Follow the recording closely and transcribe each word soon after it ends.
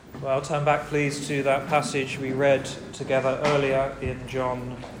Well, turn back please to that passage we read together earlier in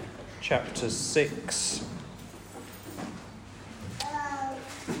John chapter 6.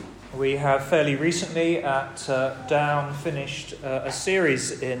 We have fairly recently at Down finished a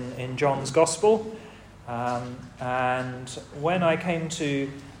series in John's Gospel, and when I came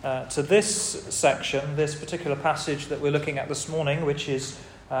to this section, this particular passage that we're looking at this morning, which is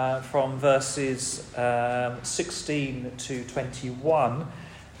from verses 16 to 21,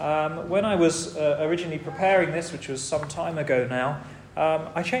 when I was originally preparing this, which was some time ago now,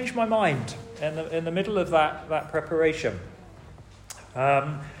 I changed my mind in the middle of that preparation.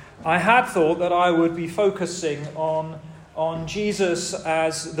 I had thought that I would be focusing on Jesus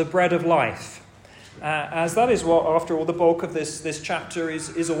as the bread of life, as that is what, after all, the bulk of this chapter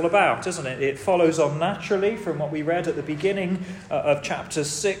is all about, isn't it? It follows on naturally from what we read at the beginning of chapter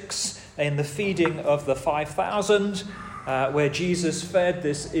 6 in the feeding of the 5,000, where Jesus fed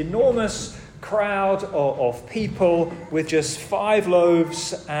this enormous crowd of people with just 5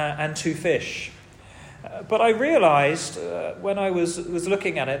 loaves and 2 fish. But I realized when I was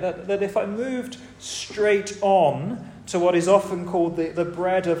looking at it that if I moved straight on to what is often called the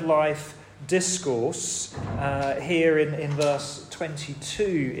bread of life discourse, here in verse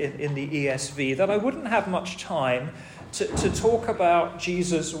 22 in the ESV, that I wouldn't have much time to talk about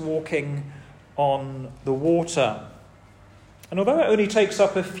Jesus walking on the water. And although it only takes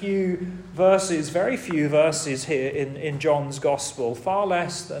up a few verses, very few verses here in John's Gospel, far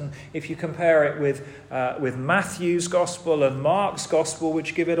less than if you compare it with Matthew's Gospel and Mark's Gospel,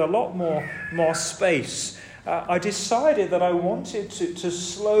 which give it a lot more space, I decided that I wanted to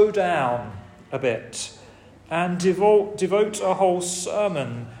slow down a bit and devote a whole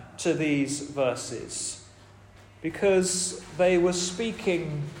sermon to these verses, because they were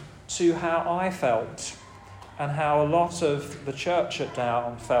speaking to how I felt and how a lot of the church at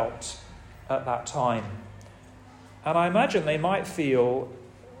Down felt at that time. And I imagine they might feel,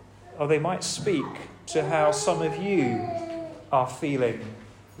 or they might speak to how some of you are feeling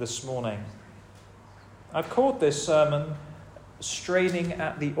this morning. I've called this sermon Straining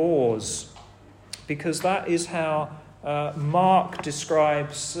at the Oars, because that is how Mark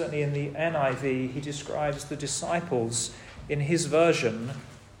describes, certainly in the NIV, he describes the disciples in his version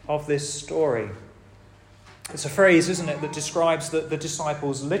of this story. It's a phrase, isn't it, that describes the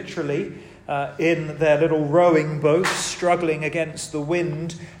disciples literally in their little rowing boat, struggling against the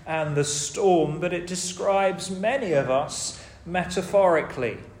wind and the storm, but it describes many of us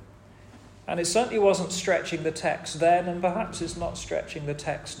metaphorically. And it certainly wasn't stretching the text then, and perhaps it's not stretching the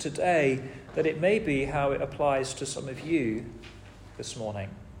text today, that it may be how it applies to some of you this morning.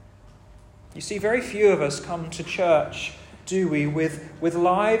 You see, very few of us come to church, do we, with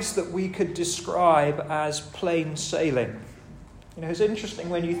lives that we could describe as plain sailing. You know, it's interesting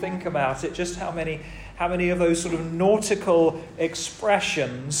when you think about it, just how many of those sort of nautical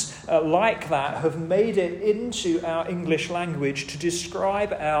expressions like that have made it into our English language to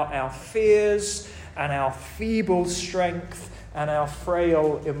describe our fears and our feeble strength and our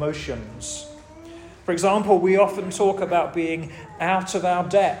frail emotions. For example, we often talk about being out of our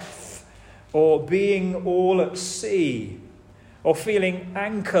depth, or being all at sea, or feeling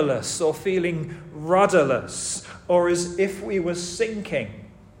anchorless, or feeling rudderless, or as if we were sinking.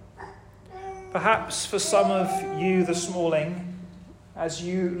 Perhaps for some of you this morning, as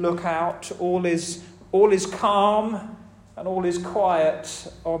you look out, all is calm and all is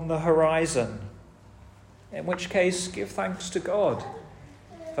quiet on the horizon. In which case, give thanks to God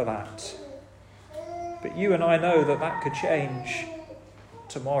for that. But you and I know that could change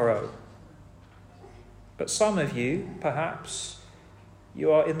tomorrow. But some of you, perhaps,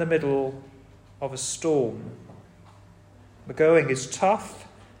 you are in the middle of a storm. The going is tough.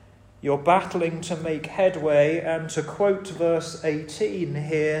 You're battling to make headway, and to quote verse 18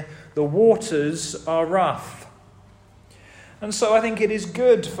 here, the waters are rough. And so I think it is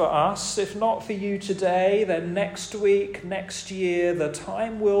good for us, if not for you today, then next week, next year, the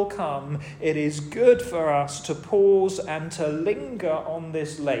time will come. It is good for us to pause and to linger on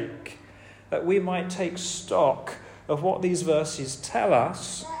this lake, that we might take stock of what these verses tell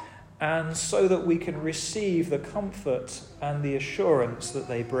us, and so that we can receive the comfort and the assurance that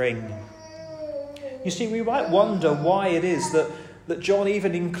they bring. You see, we might wonder why it is that John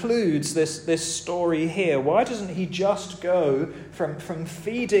even includes this story here. Why doesn't he just go from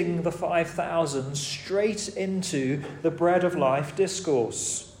feeding the 5,000 straight into the bread of life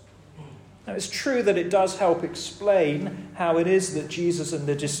discourse? Now, it's true that it does help explain how it is that Jesus and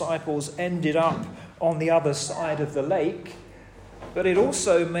the disciples ended up on the other side of the lake, but it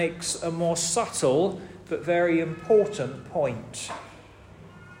also makes a more subtle but very important point.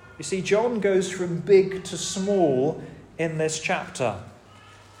 You see, John goes from big to small in this chapter.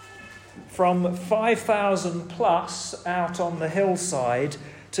 From 5,000 plus out on the hillside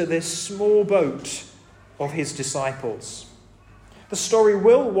to this small boat of his disciples. The story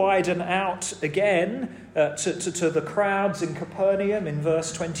will widen out again to the crowds in Capernaum in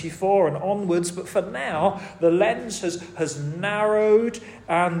verse 24 and onwards, but for now the lens has narrowed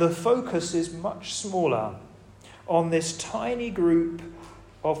and the focus is much smaller on this tiny group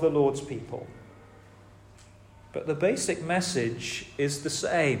of the Lord's people. But the basic message is the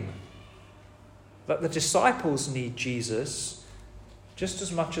same, that the disciples need Jesus just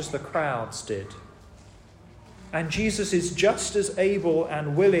as much as the crowds did. And Jesus is just as able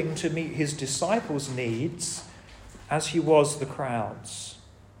and willing to meet his disciples' needs as he was the crowds.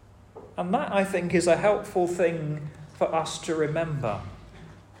 And that, I think, is a helpful thing for us to remember,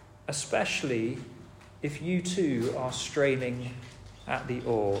 especially if you too are straining at the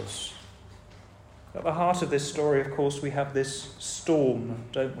oars. At the heart of this story, of course, we have this storm,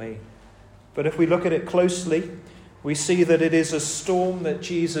 don't we? But if we look at it closely, we see that it is a storm that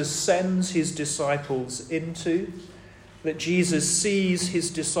Jesus sends his disciples into, that Jesus sees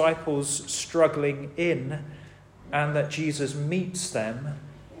his disciples struggling in, and that Jesus meets them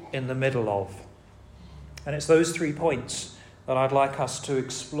in the middle of. And it's those 3 points that I'd like us to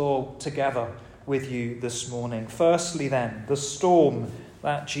explore together with you this morning. Firstly, then, the storm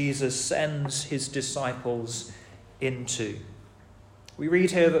that Jesus sends his disciples into. We read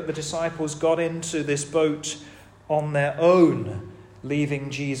here that the disciples got into this boat on their own,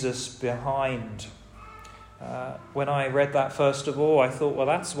 leaving Jesus behind. When I read that first of all, I thought, well,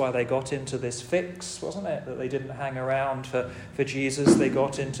 that's why they got into this fix, wasn't it? That they didn't hang around for Jesus. They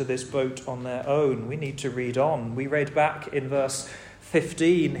got into this boat on their own. We need to read on. We read back in verse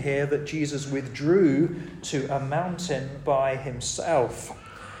 15 here that Jesus withdrew to a mountain by himself.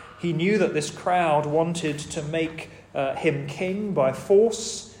 He knew that this crowd wanted to make him king by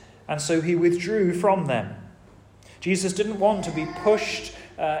force, and so he withdrew from them. Jesus didn't want to be pushed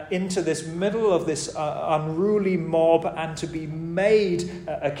into this middle of this unruly mob and to be made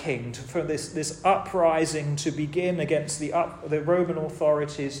a king, for this uprising to begin against the Roman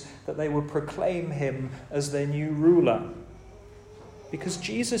authorities, that they would proclaim him as their new ruler. Because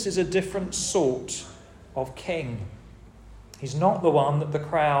Jesus is a different sort of king. He's not the one that the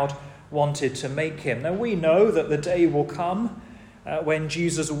crowd wanted to make him. Now we know that the day will come when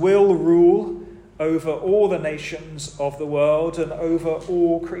Jesus will rule over all the nations of the world and over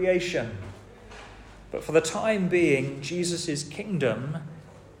all creation. But for the time being, Jesus' kingdom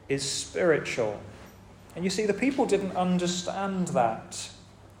is spiritual. And you see, the people didn't understand that.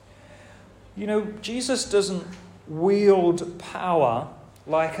 You know, Jesus doesn't wield power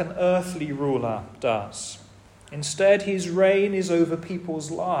like an earthly ruler does. Instead, his reign is over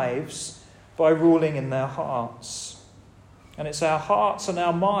people's lives by ruling in their hearts. And it's our hearts and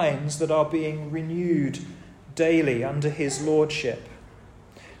our minds that are being renewed daily under his lordship.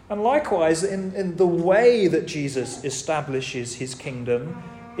 And likewise, in the way that Jesus establishes his kingdom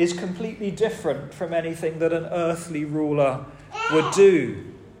is completely different from anything that an earthly ruler would do.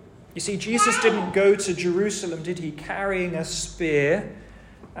 You see, Jesus didn't go to Jerusalem, did he, carrying a spear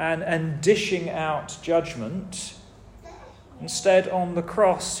and dishing out judgment. Instead, on the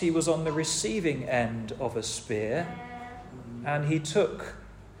cross, he was on the receiving end of a spear, and he took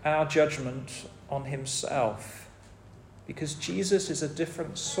our judgment on himself, because Jesus is a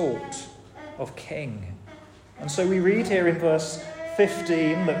different sort of king. And so we read here in verse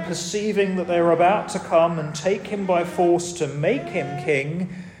 15 that perceiving that they were about to come and take him by force to make him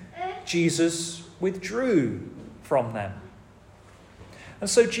king, Jesus withdrew from them. And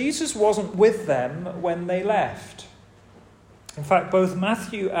so Jesus wasn't with them when they left. In fact, both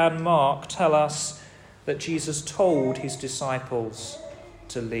Matthew and Mark tell us that Jesus told his disciples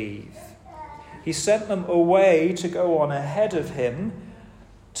to leave. He sent them away to go on ahead of him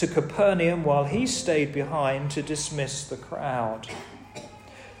to Capernaum while he stayed behind to dismiss the crowd.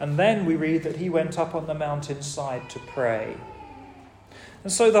 And then we read that he went up on the mountainside to pray.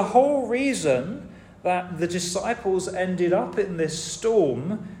 And so the whole reason that the disciples ended up in this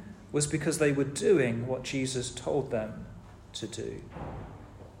storm was because they were doing what Jesus told them to do.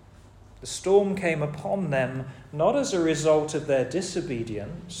 The storm came upon them not as a result of their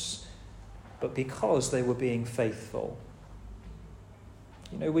disobedience, but because they were being faithful.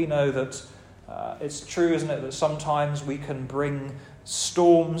 You know, we know that it's true, isn't it, that sometimes we can bring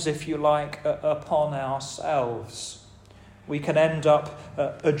storms, if you like, upon ourselves. We can end up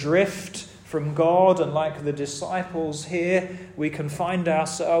adrift from God, and like the disciples here, we can find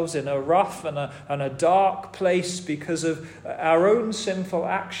ourselves in a rough and a dark place because of our own sinful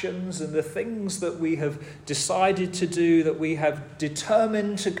actions and the things that we have decided to do, that we have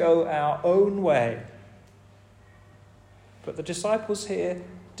determined to go our own way. But the disciples here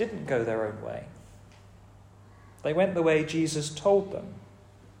didn't go their own way. They went the way Jesus told them.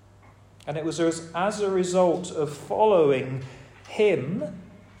 And it was as a result of following him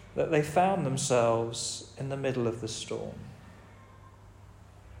that they found themselves in the middle of the storm.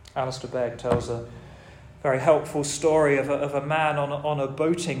 Alistair Begg tells a very helpful story of a man on a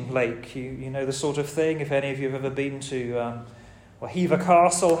boating lake. You know the sort of thing, if any of you have ever been to Hever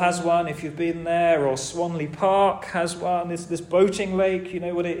Castle has one, if you've been there, or Swanley Park has one. This boating lake, you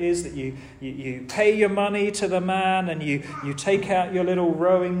know what it is, that you pay your money to the man and you take out your little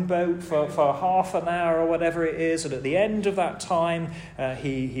rowing boat for half an hour or whatever it is, and at the end of that time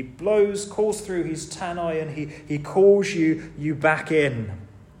he calls through his tannoy, and he calls you back in.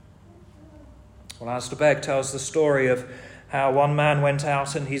 Well, Alistair Begg tells the story of how one man went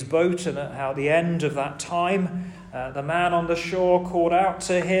out in his boat, and how at the end of that time the man on the shore called out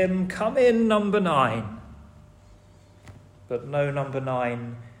to him, "Come in, number 9." But no number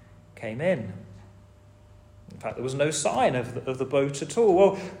 9 came in. In fact, there was no sign of the boat at all.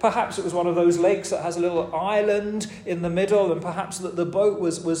 Well, perhaps it was one of those lakes that has a little island in the middle, and perhaps that the boat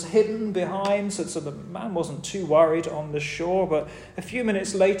was hidden behind, so the man wasn't too worried on the shore. But a few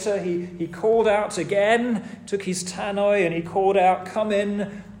minutes later, he called out again, took his tannoy, and he called out, "Come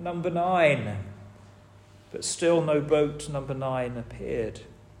in, number 9." But still no boat number 9 appeared.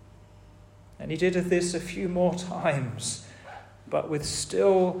 And he did this a few more times, but with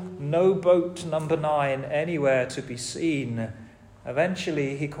still no boat number 9 anywhere to be seen.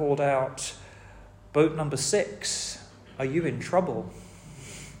 Eventually he called out, "Boat number 6, are you in trouble?"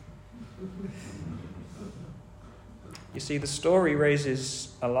 You see, the story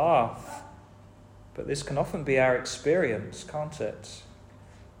raises a laugh, but this can often be our experience, can't it?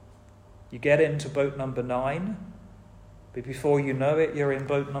 You get into boat number 9, but before you know it, you're in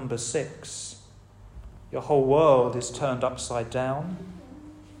boat number 6. Your whole world is turned upside down,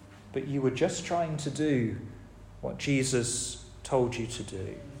 but you were just trying to do what Jesus told you to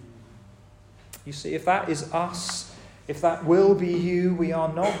do. You see, if that is us, if that will be you, we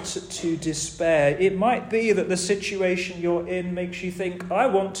are not to despair. It might be that the situation you're in makes you think, "I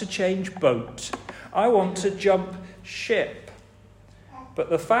want to change boat. I want to jump ship." But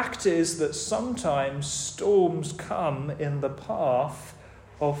the fact is that sometimes storms come in the path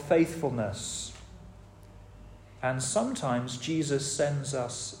of faithfulness. And sometimes Jesus sends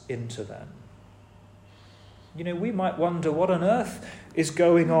us into them. You know, we might wonder what on earth is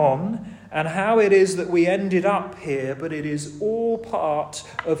going on and how it is that we ended up here, but it is all part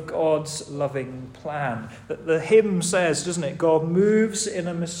of God's loving plan. The hymn says, doesn't it? God moves in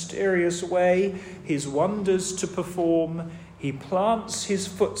a mysterious way, his wonders to perform. He plants his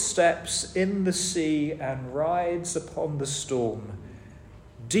footsteps in the sea and rides upon the storm.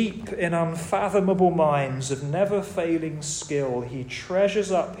 Deep in unfathomable minds of never-failing skill, he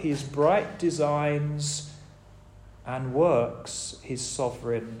treasures up his bright designs and works his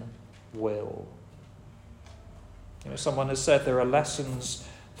sovereign will. You know, someone has said there are lessons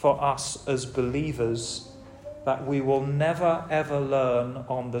for us as believers that we will never ever learn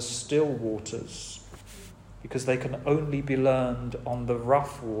on the still waters, because they can only be learned on the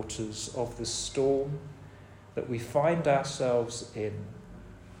rough waters of the storm that we find ourselves in,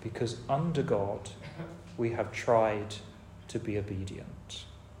 because under God we have tried to be obedient.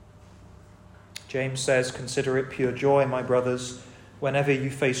 James says, "Consider it pure joy, my brothers, whenever you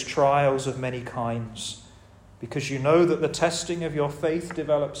face trials of many kinds, because you know that the testing of your faith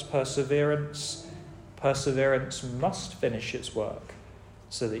develops perseverance. Perseverance must finish its work,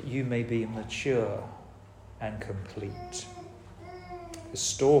 so that you may be mature and complete." The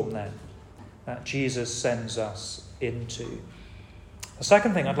storm, then, that Jesus sends us into. The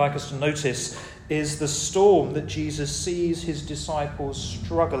second thing I'd like us to notice is the storm that Jesus sees his disciples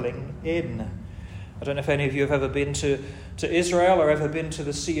struggling in. I don't know if any of you have ever been to Israel or ever been to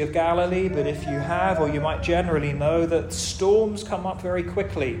the Sea of Galilee, but if you have, or you might generally know, that storms come up very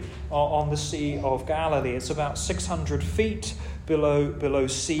quickly on the Sea of Galilee. It's about 600 feet below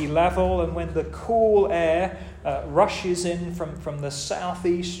sea level, and when the cool air rushes in from the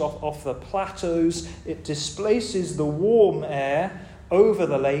southeast off the plateaus, it displaces the warm air over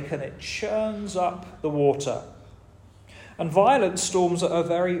the lake and it churns up the water. And violent storms are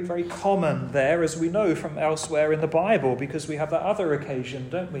very, very common there, as we know from elsewhere in the Bible, because we have that other occasion,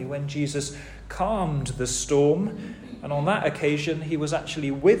 don't we, when Jesus calmed the storm. And on that occasion, he was actually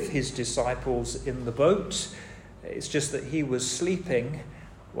with his disciples in the boat. It's just that he was sleeping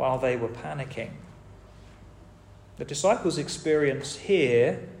while they were panicking. The disciples' experience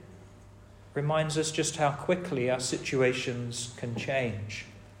here reminds us just how quickly our situations can change.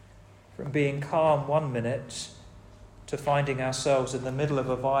 From being calm one minute to finding ourselves in the middle of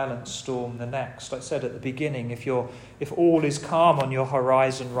a violent storm the next. I said at the beginning, if all is calm on your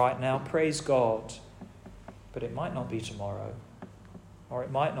horizon right now, praise God. But it might not be tomorrow, or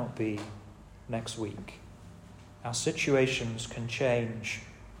it might not be next week. Our situations can change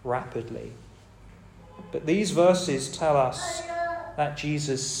rapidly. But these verses tell us that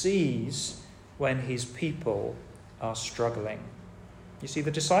Jesus sees when his people are struggling. You see, the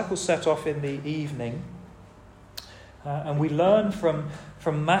disciples set off in the evening, and we learn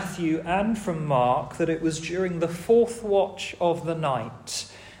from Matthew and from Mark that it was during the fourth watch of the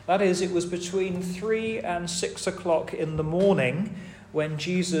night. That is, it was between 3 and 6 o'clock in the morning when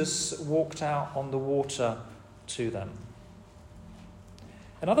Jesus walked out on the water to them.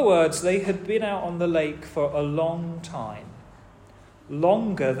 In other words, they had been out on the lake for a long time,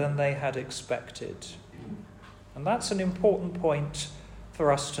 longer than they had expected. And that's an important point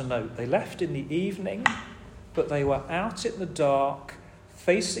for us to note. They left in the evening, but they were out in the dark,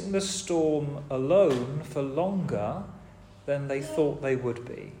 facing the storm alone for longer than they thought they would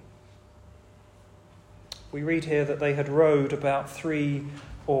be. We read here that they had rowed about 3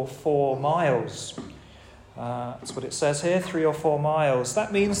 or 4 miles. That's what it says here, 3 or 4 miles.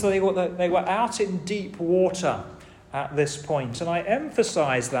 That means they were out in deep water at this point. And I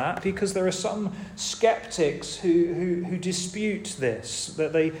emphasize that because there are some skeptics who dispute this,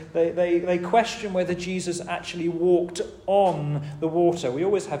 that they question whether Jesus actually walked on the water. We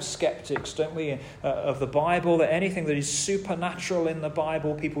always have skeptics, don't we, of the Bible, that anything that is supernatural in the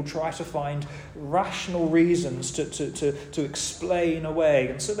Bible, people try to find rational reasons to explain away.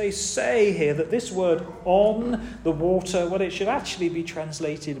 And so they say here that this word on the water, well, it should actually be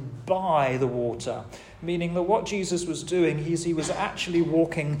translated by the water, meaning that what Jesus was doing, he was actually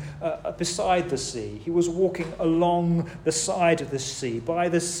walking beside the sea. He was walking along the side of the sea, by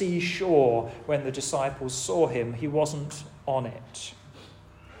the seashore when the disciples saw him. He wasn't on it.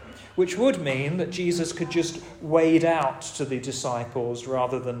 Which would mean that Jesus could just wade out to the disciples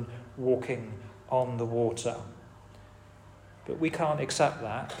rather than walking on the water. But we can't accept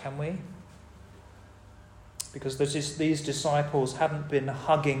that, can we? Because these disciples hadn't been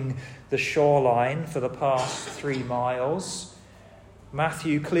hugging the shoreline for the past 3 miles.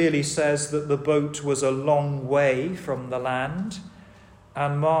 Matthew clearly says that the boat was a long way from the land,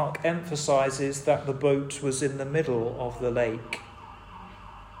 and Mark emphasizes that the boat was in the middle of the lake.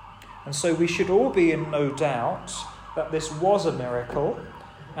 And so we should all be in no doubt that this was a miracle,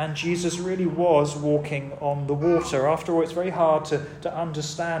 and Jesus really was walking on the water. After all, it's very hard to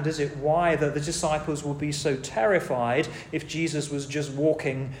understand, is it, why the disciples would be so terrified if Jesus was just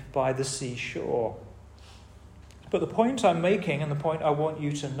walking by the seashore. But the point I'm making, and the point I want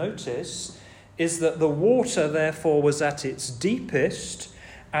you to notice, is that the water, therefore, was at its deepest,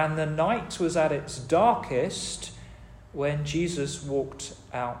 and the night was at its darkest when Jesus walked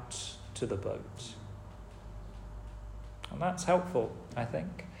out to the boat. And that's helpful, I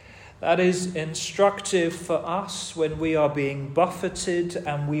think. That is instructive for us when we are being buffeted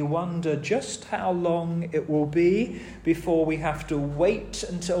and we wonder just how long it will be before we have to wait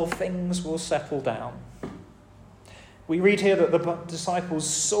until things will settle down. We read here that the disciples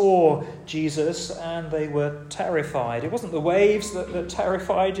saw Jesus and they were terrified. It wasn't the waves that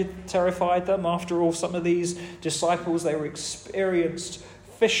terrified them. After all, some of these disciples, they were experienced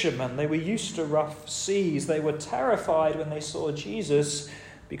fishermen. They were used to rough seas. They were terrified when they saw Jesus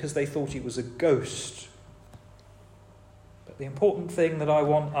because they thought he was a ghost. But the important thing that I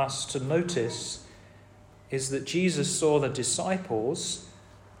want us to notice is that Jesus saw the disciples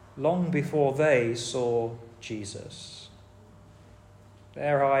long before they saw Jesus.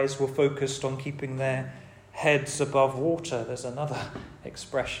 Their eyes were focused on keeping their heads above water. There's another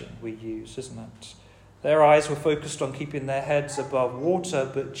expression we use, isn't it? Their eyes were focused on keeping their heads above water,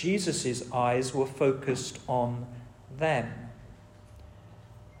 but Jesus' eyes were focused on them.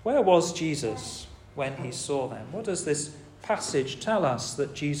 Where was Jesus when he saw them? What does this passage tell us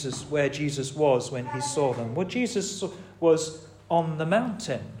where Jesus was when he saw them? Well, Jesus was on the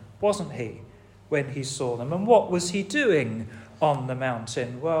mountain, wasn't he, when he saw them? And what was he doing on the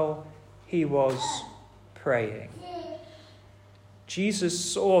mountain? Well, he was praying. Jesus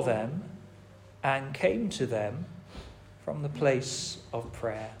saw them and came to them from the place of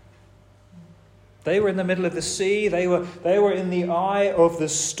prayer. They were in the middle of the sea. They were in the eye of the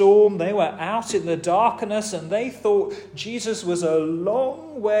storm. They were out in the darkness, and they thought Jesus was a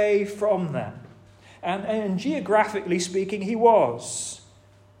long way from them. And geographically speaking, he was.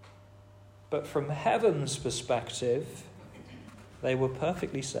 But from heaven's perspective, they were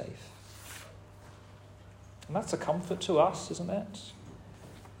perfectly safe. And that's a comfort to us, isn't it?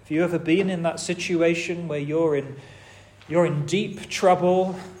 Have you ever been in that situation where you're in deep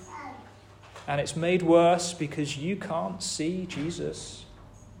trouble, and it's made worse because you can't see Jesus?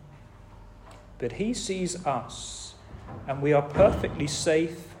 But he sees us, and we are perfectly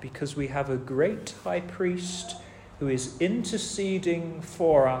safe because we have a great high priest who is interceding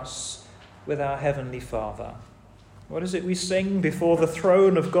for us with our Heavenly Father. What is it we sing before the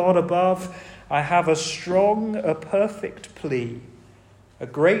throne of God above? I have a strong, a perfect plea, a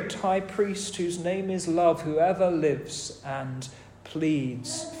great high priest whose name is love, who ever lives and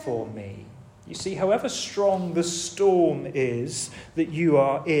pleads for me. You see, however strong the storm is that you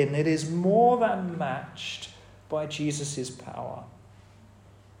are in, it is more than matched by Jesus' power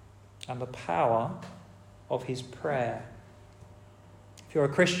and the power of his prayer. If you're a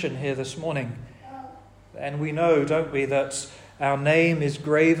Christian here this morning, then we know, don't we, that our name is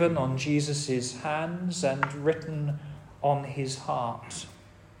graven on Jesus' hands and written on his heart.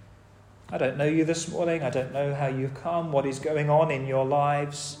 I don't know you this morning. I don't know how you've come, what is going on in your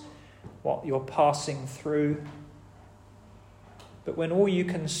lives, what you're passing through. But when all you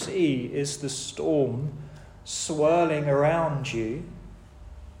can see is the storm swirling around you,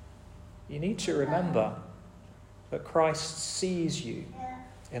 you need to remember that Christ sees you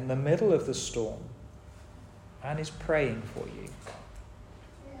in the middle of the storm and is praying for you.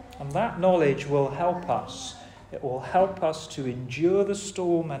 And that knowledge will help us. It will help us to endure the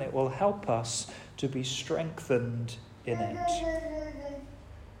storm, and it will help us to be strengthened in it.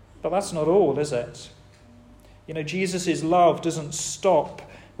 But that's not all, is it? You know, Jesus' love doesn't stop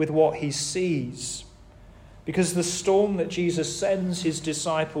with what he sees, because the storm that Jesus sends his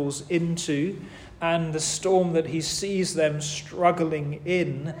disciples into and the storm that he sees them struggling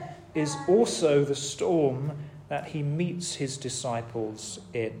in is also the storm that he meets his disciples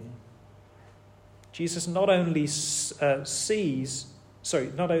in. Jesus not only sends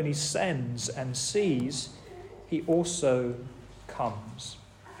and sees, he also comes.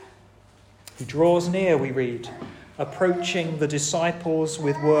 He draws near, we read, approaching the disciples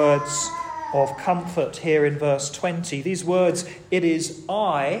with words of comfort here in verse 20. These words, "it is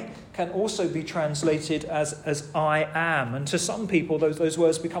I," can also be translated as "I am." And to some people, those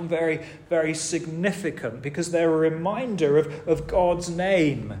words become very, very significant because they're a reminder of God's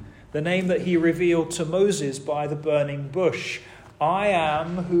name, the name that he revealed to Moses by the burning bush. I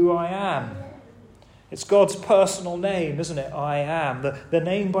am who I am. It's God's personal name, isn't it? I am. The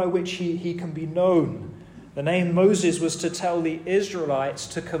name by which he can be known. The name Moses was to tell the Israelites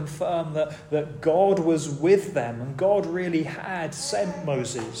to confirm that God was with them and God really had sent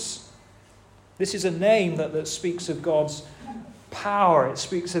Moses. This is a name that speaks of God's power. It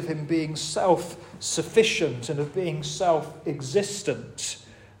speaks of him being self-sufficient and of being self-existent.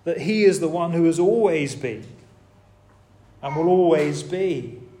 That he is the one who has always been and will always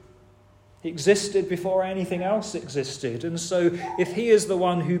be. He existed before anything else existed. And so if he is the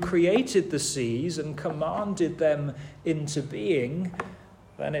one who created the seas and commanded them into being,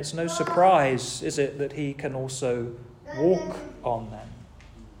 then it's no surprise, is it, that he can also walk on them.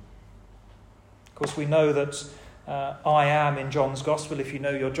 Of course, we know that I am in John's Gospel. If you know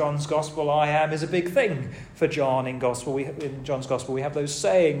your John's Gospel, I am is a big thing for John in John's Gospel. We have those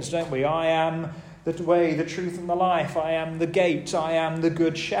sayings, don't we? I am the way, the truth, and the life. I am the gate. I am the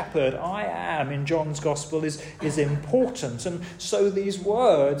good shepherd. I am in John's Gospel is important. And so these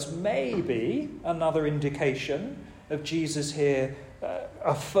words may be another indication of Jesus here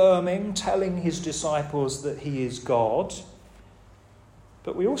affirming, telling his disciples that he is God.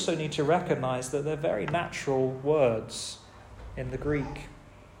 But we also need to recognize that they're very natural words in the Greek.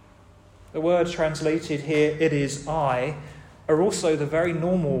 The words translated here, "it is I," are also the very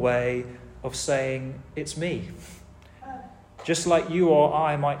normal way of saying, "it's me." Just like you or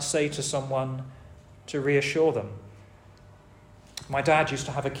I might say to someone to reassure them. My dad used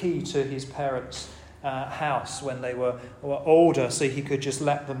to have a key to his parents' house when they were older, so he could just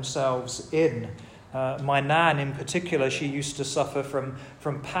let themselves in. My nan in particular, she used to suffer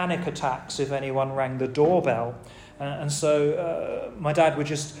from panic attacks if anyone rang the doorbell. And so my dad would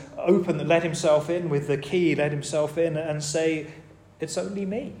just let himself in with the key, let himself in and say, "It's only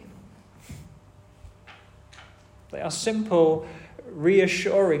me." They are simple,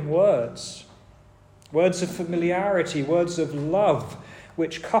 reassuring words. Words of familiarity, words of love,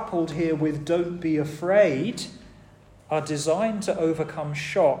 which coupled here with don't be afraid, are designed to overcome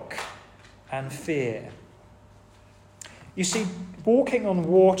shock and fear. You see, walking on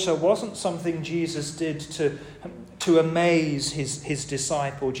water wasn't something Jesus did to amaze his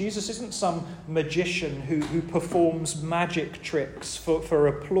disciple. Jesus isn't some magician who performs magic tricks for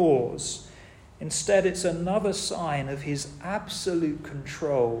applause. Instead, it's another sign of his absolute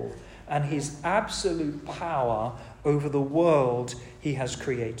control and his absolute power over the world he has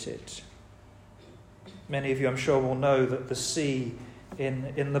created. Many of you, I'm sure, will know that the sea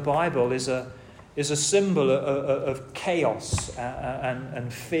in the Bible is a symbol of chaos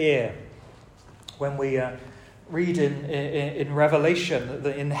and fear. When we read in Revelation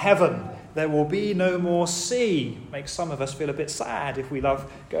that in heaven there will be no more sea, makes some of us feel a bit sad if we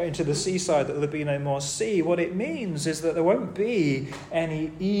love going to the seaside that there'll be no more sea. What it means is that there won't be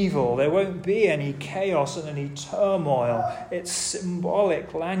any evil, there won't be any chaos and any turmoil. It's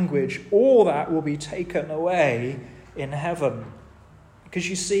symbolic language. All that will be taken away in heaven. Because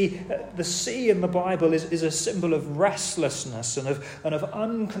you see, the sea in the Bible is a symbol of restlessness and of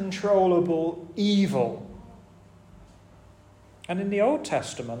uncontrollable evil. And in the Old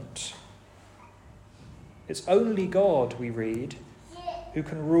Testament, it's only God, we read, who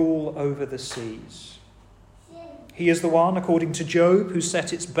can rule over the seas. He is the one, according to Job, who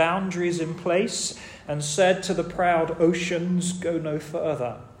set its boundaries in place and said to the proud oceans, "Go no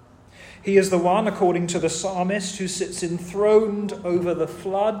further." He is the one, according to the psalmist, who sits enthroned over the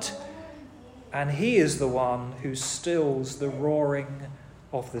flood, and he is the one who stills the roaring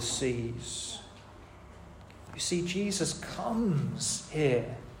of the seas. You see, Jesus comes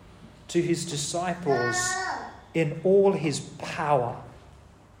here to his disciples in all his power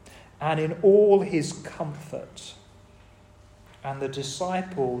and in all his comfort, and the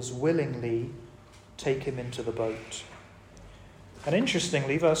disciples willingly take him into the boat. And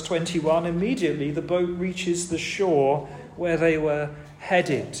interestingly, verse 21, immediately the boat reaches the shore where they were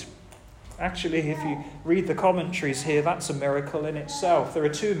headed. Actually, if you read the commentaries here, that's a miracle in itself. There are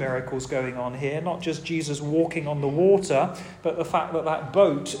two miracles going on here, not just Jesus walking on the water, but the fact that that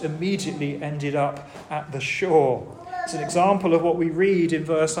boat immediately ended up at the shore. It's an example of what we read in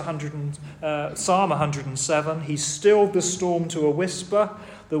Psalm 107. He stilled the storm to a whisper.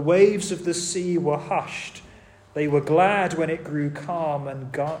 The waves of the sea were hushed. They were glad when it grew calm,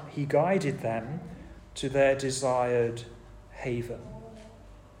 and he guided them to their desired haven.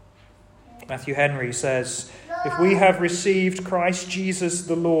 Matthew Henry says, "If we have received Christ Jesus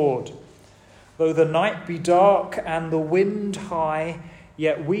the Lord, though the night be dark and the wind high,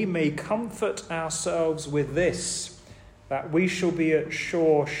 yet we may comfort ourselves with this, that we shall be at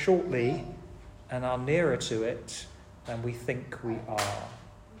shore shortly and are nearer to it than we think we are."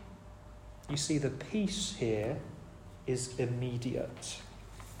 You see, the peace here is immediate.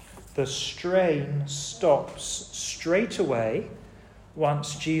 The strain stops straight away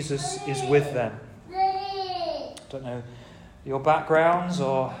once Jesus is with them. I don't know your backgrounds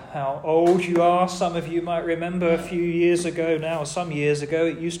or how old you are. Some of you might remember a few years ago now, or some years ago,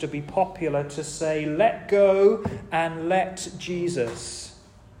 it used to be popular to say, "Let go and let Jesus."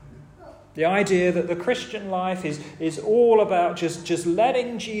 The idea that the Christian life is all about just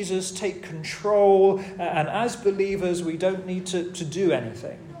letting Jesus take control, and as believers we don't need to do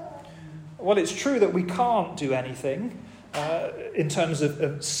anything. Well, it's true that we can't do anything in terms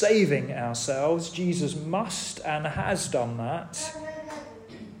of saving ourselves. Jesus must and has done that.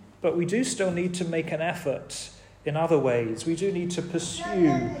 But we do still need to make an effort in other ways. We do need to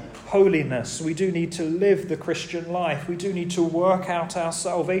pursue holiness. We do need to live the Christian life. We do need to work out our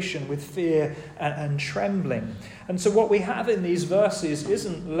salvation with fear and trembling. And so what we have in these verses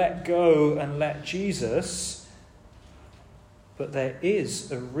isn't let go and let Jesus, but there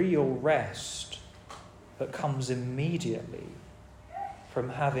is a real rest that comes immediately from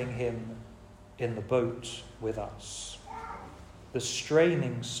having him in the boat with us. The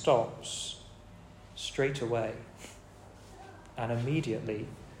straining stops straight away, and immediately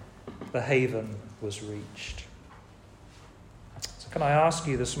the haven was reached. So can I ask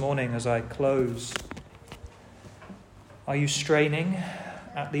you this morning as I close, are you straining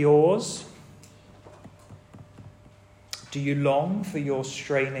at the oars? Do you long for your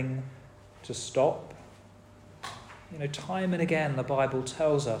straining to stop? You know, time and again the Bible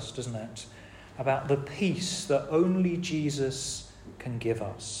tells us, doesn't it, about the peace that only Jesus can give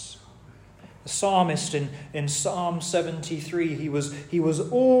us. The psalmist in Psalm 73, he was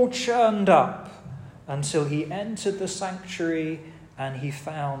all churned up until he entered the sanctuary and he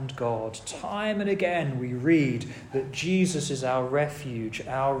found God. Time and again we read that Jesus is our refuge,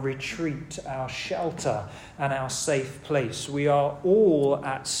 our retreat, our shelter, and our safe place. We are all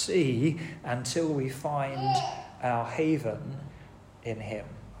at sea until we find our haven in him.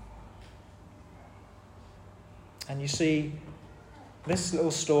 And you see, this little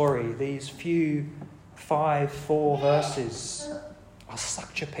story, these few 4 verses, are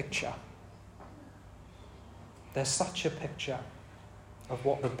such a picture. They're such a picture of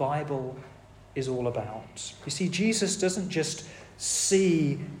what the Bible is all about. You see, Jesus doesn't just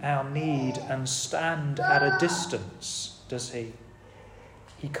see our need and stand at a distance, does he?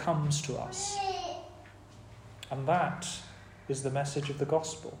 He comes to us. And that is the message of the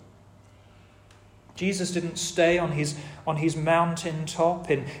gospel. Jesus didn't stay on his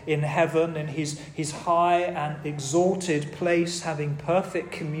mountaintop in heaven, in his high and exalted place, having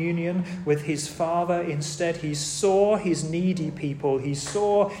perfect communion with his Father. Instead, he saw his needy people. He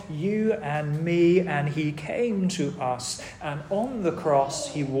saw you and me, and he came to us. And on the cross,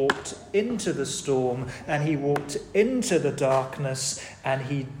 he walked into the storm, and he walked into the darkness, and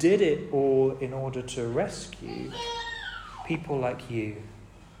he did it all in order to rescue people like you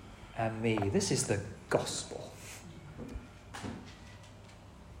and me. This is the gospel.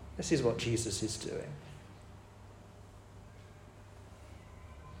 This is what Jesus is doing.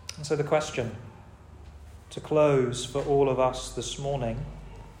 And so the question to close for all of us this morning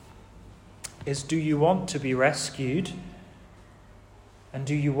is, do you want to be rescued? And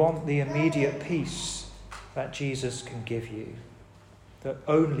do you want the immediate peace that Jesus can give you, that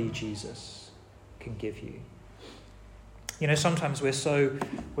only Jesus can give you? You know, sometimes we're so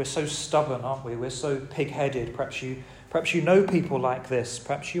stubborn, aren't we? We're so pig-headed. Perhaps you know people like this.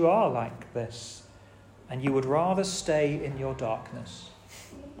 Perhaps you are like this. And you would rather stay in your darkness.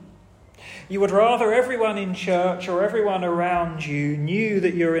 You would rather everyone in church or everyone around you knew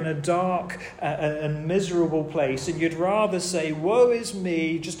that you're in a dark and miserable place, and you'd rather say, woe is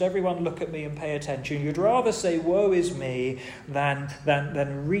me, just everyone look at me and pay attention. You'd rather say, woe is me,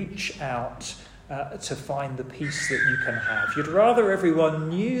 than reach out to find the peace that you can have. You'd rather everyone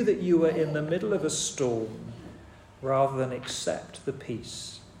knew that you were in the middle of a storm rather than accept the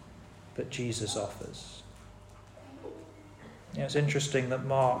peace that Jesus offers. You know, it's interesting that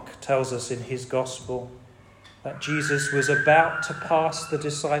Mark tells us in his gospel that Jesus was about to pass the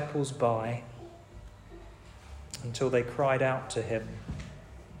disciples by until they cried out to him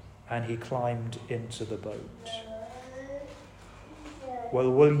and he climbed into the boat. Well,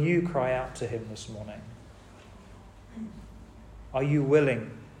 will you cry out to him this morning? Are you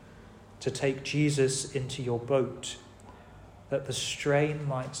willing to take Jesus into your boat that the strain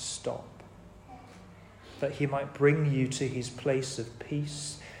might stop, that he might bring you to his place of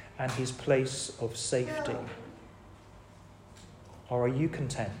peace and his place of safety? Or are you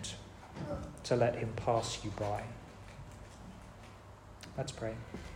content to let him pass you by? Let's pray.